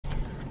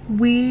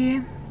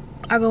We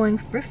are going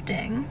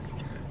thrifting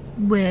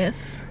with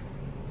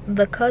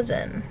the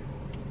cousin.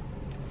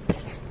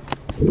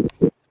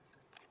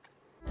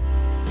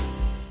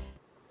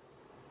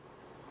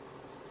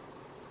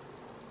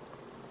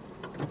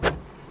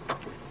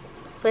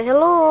 Say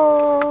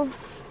hello.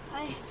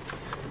 Hi.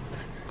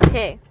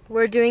 Okay,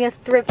 we're doing a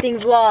thrifting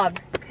vlog.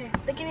 Okay,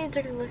 they give me a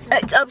dirty look.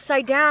 It's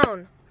upside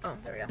down. Oh,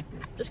 there we go.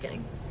 Just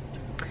kidding.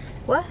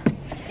 What?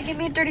 They give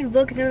me a dirty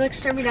look and they're like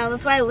staring me down.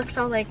 That's why I looked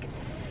all like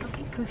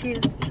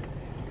confused.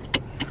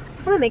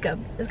 My makeup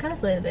is kind of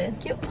slay today.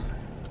 Cute.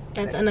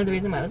 That's another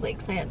reason why I was like,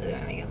 so I had to do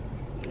my makeup.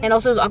 And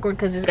also it was awkward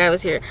because this guy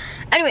was here.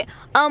 Anyway,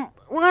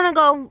 we're gonna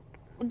go.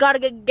 We gotta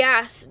get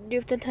gas. Do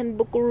you have to 10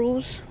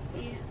 buckaroos?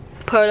 Yeah.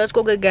 Okay, let's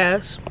go get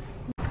gas.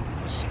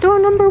 Store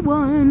number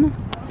 1.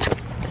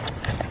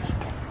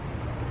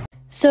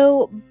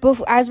 So,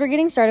 as we're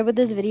getting started with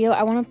this video,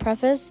 I want to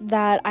preface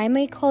that I'm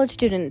a college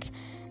student,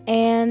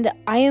 and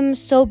I am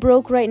so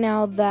broke right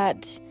now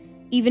that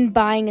even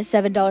buying a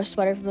 $7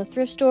 sweater from the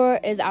thrift store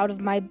is out of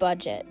my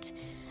budget.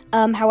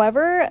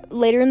 However,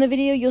 later in the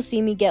video, you'll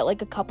see me get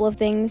like a couple of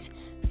things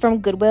from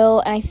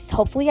Goodwill, and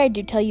hopefully I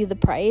do tell you the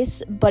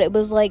price, but it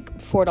was like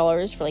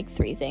 $4 for like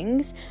 3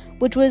 things,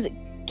 which was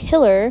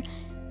killer,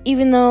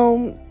 even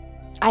though,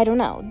 I don't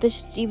know,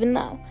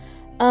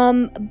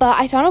 but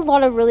I found a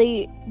lot of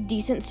really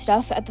decent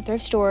stuff at the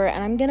thrift store,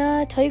 and I'm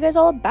gonna tell you guys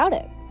all about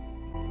it.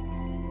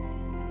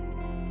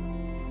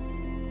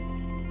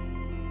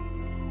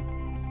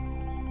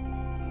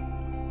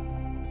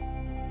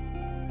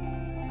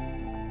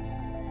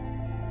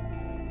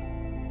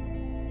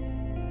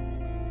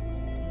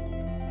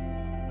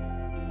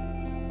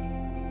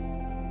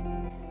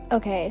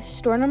 Okay,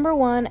 store number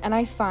 1, and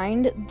I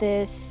find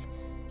this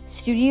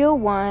Studio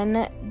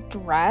One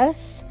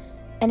dress,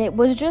 and it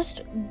was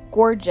just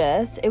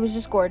gorgeous. It was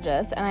just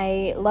gorgeous, and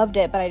I loved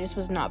it, but I just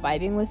was not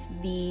vibing with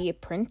the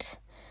print.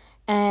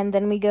 And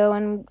then we go,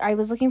 and I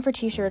was looking for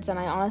t-shirts, and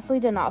I honestly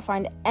did not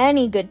find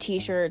any good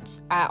t-shirts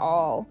at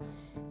all.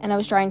 And I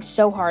was trying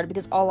so hard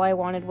because all I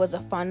wanted was a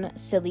fun,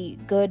 silly,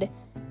 good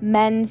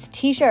men's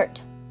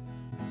t-shirt.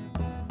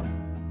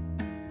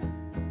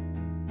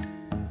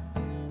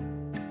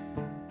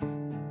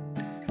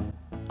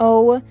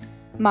 Oh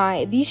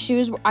my, these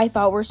shoes I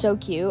thought were so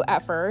cute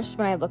at first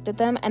when I looked at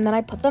them, and then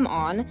I put them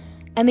on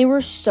and they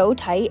were so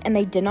tight and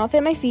they did not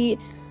fit my feet,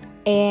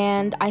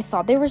 and I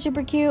thought they were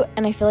super cute,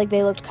 and I feel like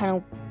they looked kind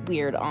of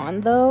weird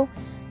on though.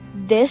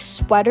 This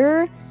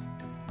sweater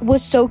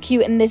was so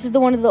cute, and this is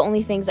one of the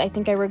only things I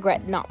think I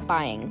regret not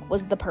buying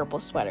was the purple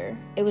sweater.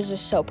 It was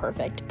just so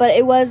perfect, but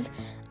it was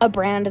a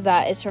brand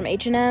that is from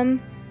H&M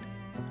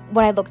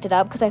when I looked it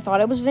up because I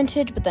thought it was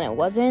vintage, but then it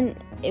wasn't.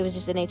 It was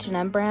just an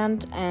H&M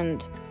brand,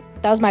 and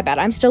that was my bad.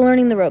 I'm still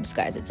learning the ropes,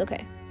 guys. It's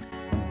okay.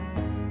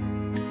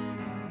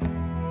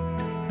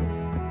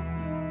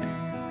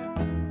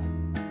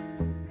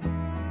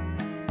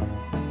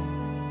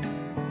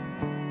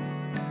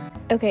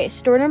 Okay,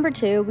 store number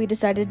 2, we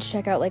decided to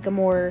check out like a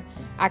more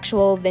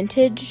actual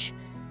vintage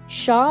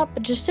shop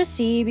just to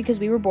see because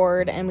we were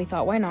bored and we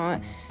thought, why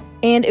not?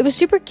 And it was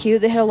super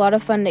cute. They had a lot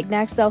of fun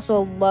knickknacks. They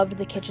also loved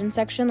the kitchen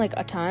section, like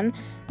a ton,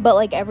 but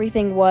like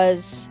everything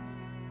was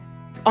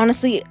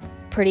honestly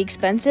pretty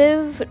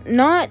expensive.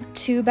 Not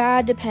too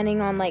bad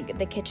depending on like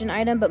the kitchen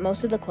item, but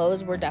most of the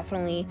clothes were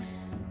definitely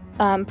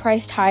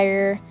priced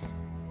higher,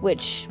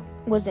 which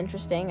was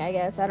interesting, I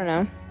guess. I don't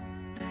know.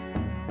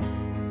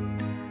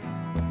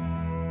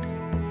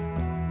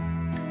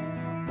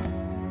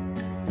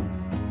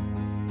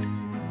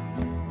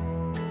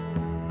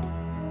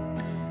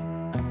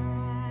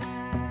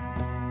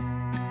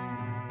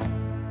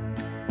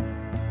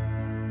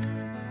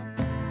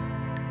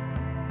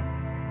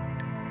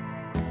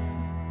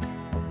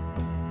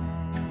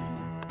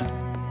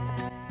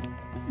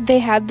 They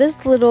had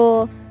this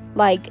little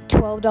like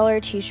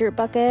 $12 t-shirt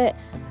bucket,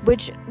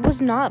 which was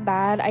not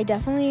bad. I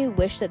definitely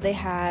wish that they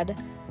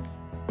had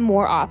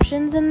more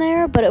options in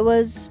there, but it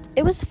was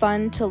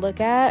fun to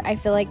look at. I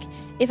feel like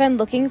if I'm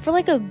looking for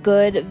like a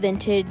good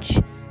vintage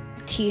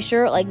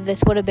t-shirt, like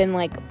this would have been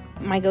like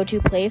my go-to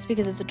place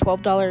because it's a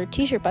 $12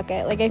 t-shirt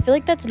bucket. Like I feel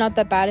like that's not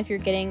that bad if you're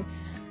getting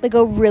like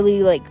a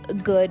really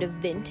like good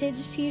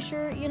vintage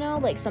t-shirt, you know,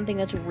 like something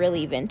that's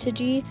really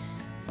vintagey.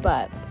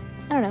 But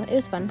I don't know, it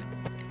was fun.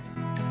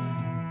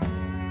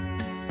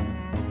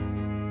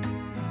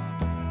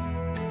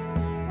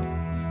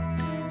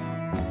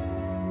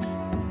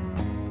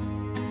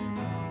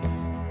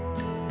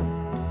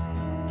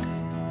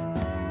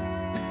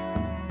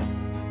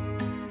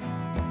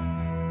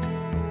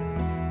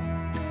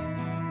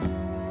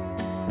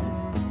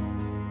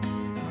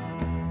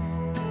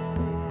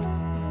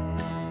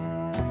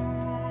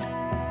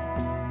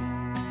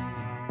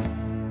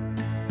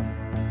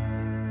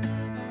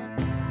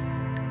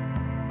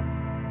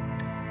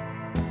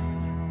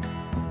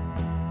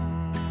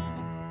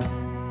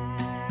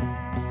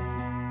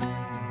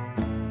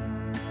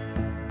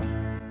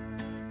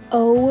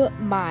 Oh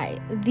my,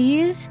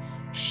 these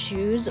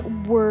shoes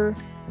were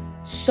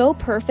so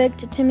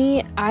perfect to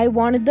me. I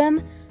wanted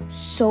them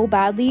so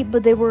badly,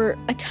 but they were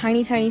a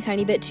tiny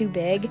bit too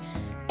big,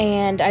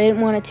 and I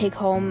didn't want to take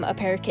home a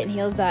pair of kitten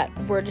heels that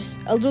were just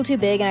a little too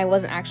big and I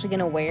wasn't actually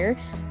gonna wear,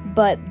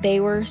 but they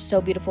were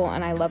so beautiful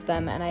and I love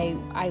them, and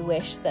I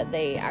wish that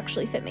they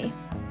actually fit me.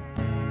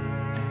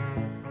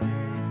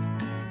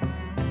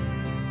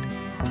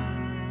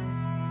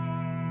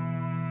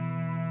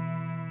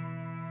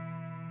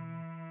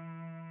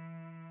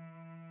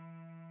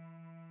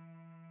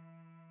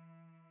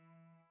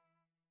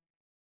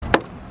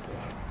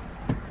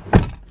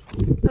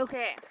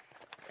 Okay.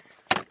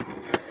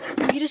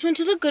 We just went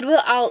to the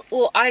Goodwill outlet.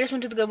 Well, I just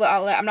went to the Goodwill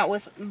outlet. I'm not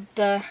with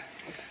the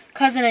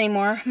cousin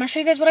anymore. I'm gonna show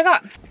you guys what I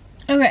got.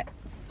 Okay.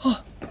 I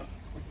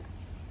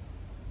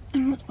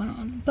don't know what's going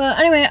on. But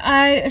anyway,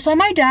 I saw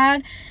my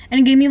dad and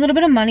he gave me a little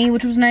bit of money,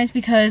 which was nice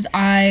because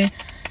I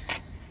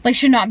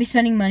should not be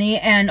spending money,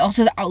 and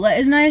also the outlet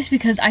is nice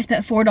because I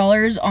spent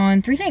 $4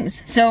 on 3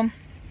 things. So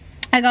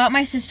I got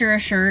my sister a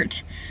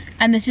shirt,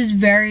 and this is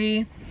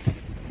very...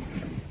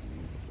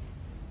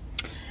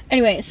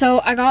 Anyway,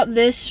 so I got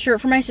this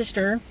shirt for my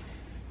sister.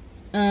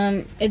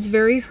 It's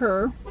very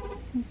her,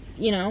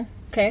 you know.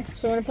 Okay,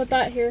 so I'm gonna put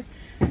that here,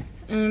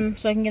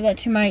 so I can give that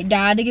to my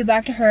dad to give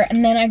back to her.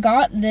 And then I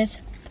got this.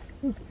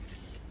 Ooh,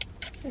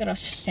 I gotta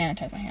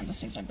sanitize my hands as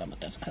soon as I'm done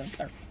with this because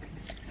I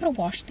gotta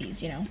wash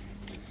these, you know.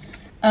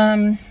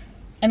 And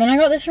then I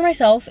got this for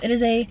myself. It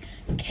is a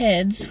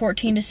kids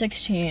 14 to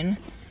 16,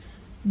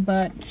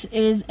 but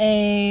it is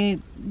a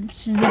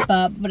zip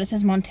up, but it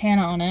says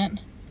Montana on it.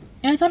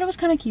 And I thought it was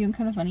kind of cute and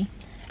kind of funny.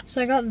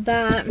 So I got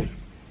that.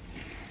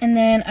 And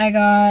then I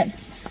got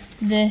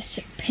this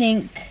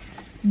pink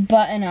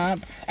button up.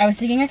 I was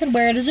thinking I could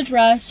wear it as a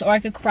dress or I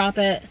could crop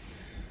it.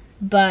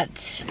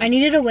 But I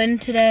needed a win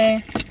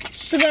today.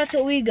 So that's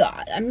what we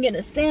got. I'm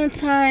gonna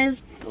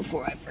sanitize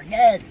before I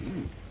forget.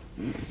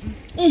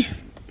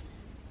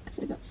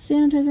 So I got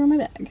sanitizer on my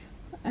bag,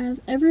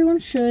 as everyone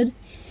should.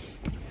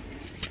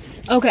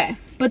 Okay,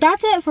 but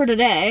that's it for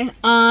today.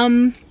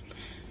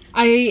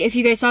 If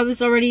you guys saw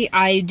this already,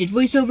 I did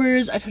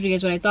voiceovers. I told you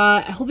guys what I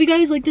thought. I hope you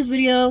guys liked this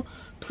video.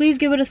 Please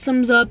give it a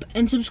thumbs up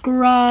and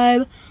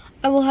subscribe.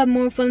 I will have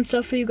more fun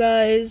stuff for you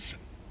guys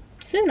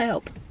soon, I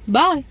hope.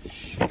 Bye.